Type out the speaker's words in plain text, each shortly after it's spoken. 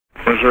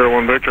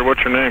01 Victor,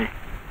 what's your name?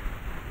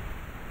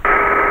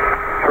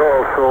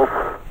 Charles Schultz.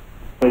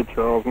 Hey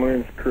Charles, my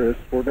name's Chris.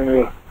 We're going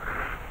to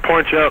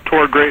point you out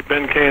toward Great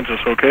Bend, Kansas,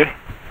 okay?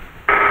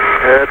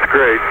 That's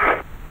great.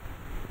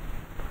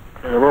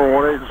 Number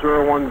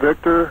 1801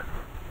 Victor,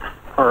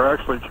 or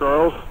actually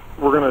Charles,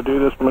 we're going to do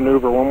this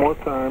maneuver one more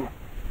time.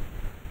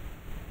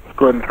 Let's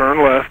go ahead and turn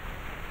left.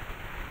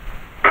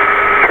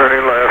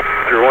 Turning left,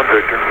 01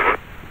 Victor.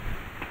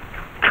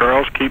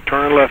 Charles, keep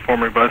turning left for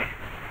me, bud.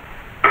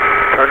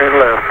 Turning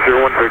left,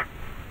 01 Victor.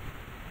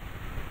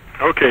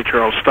 Okay,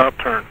 Charles, stop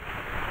turn.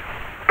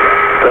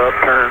 Stop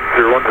turn,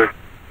 01 Victor.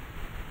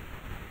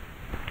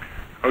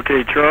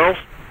 Okay, Charles?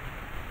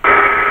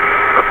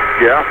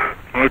 Yeah?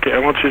 Okay, I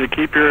want you to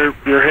keep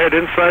your head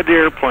inside the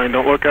airplane.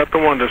 Don't look out the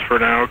windows for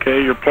now,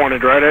 okay? You're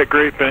pointed right at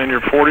Great Bend.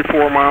 You're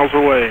 44 miles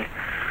away.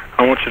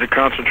 I want you to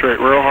concentrate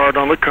real hard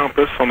on the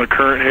compass, on the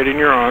current heading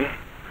you're on,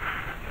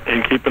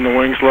 and keeping the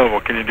wings level.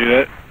 Can you do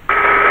that?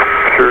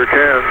 Sure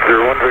can,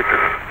 01 Victor.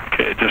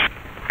 Okay, just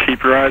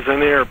keep your eyes in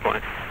the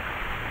airplane.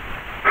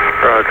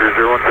 Roger,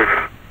 01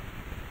 Victor.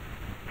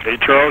 Hey,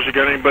 Charles, you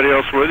got anybody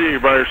else with you? Or you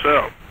by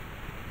yourself?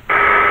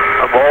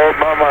 I'm all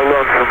by my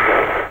lonesome.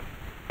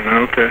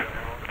 Okay.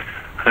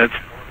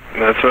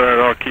 That's all right.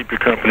 I'll keep you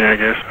company, I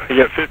guess. You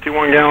got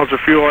 51 gallons of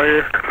fuel out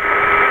here?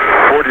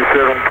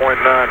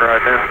 47.9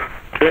 right now.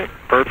 Okay,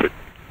 perfect.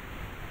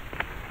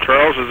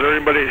 Charles, is there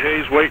anybody at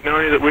Hayes waiting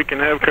on you that we can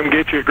have come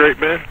get you at Great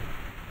Bend?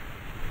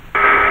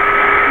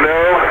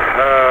 No,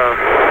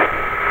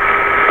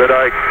 but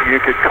you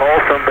could call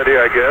somebody,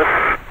 I guess.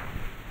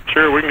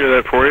 Sure, we can do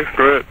that for you.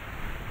 Go ahead.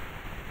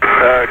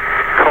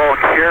 Call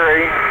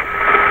Carrie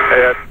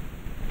at...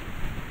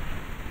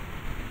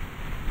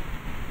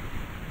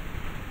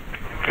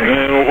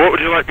 And what would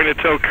you like me to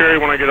tell Carrie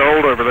when I get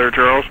old over there,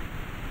 Charles?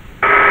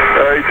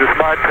 You just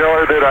might tell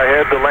her that I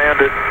had to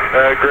land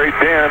at Great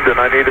Bend and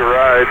I need a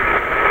ride.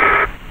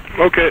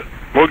 Okay,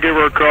 we'll give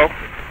her a call.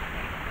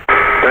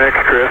 Thanks,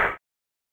 Chris.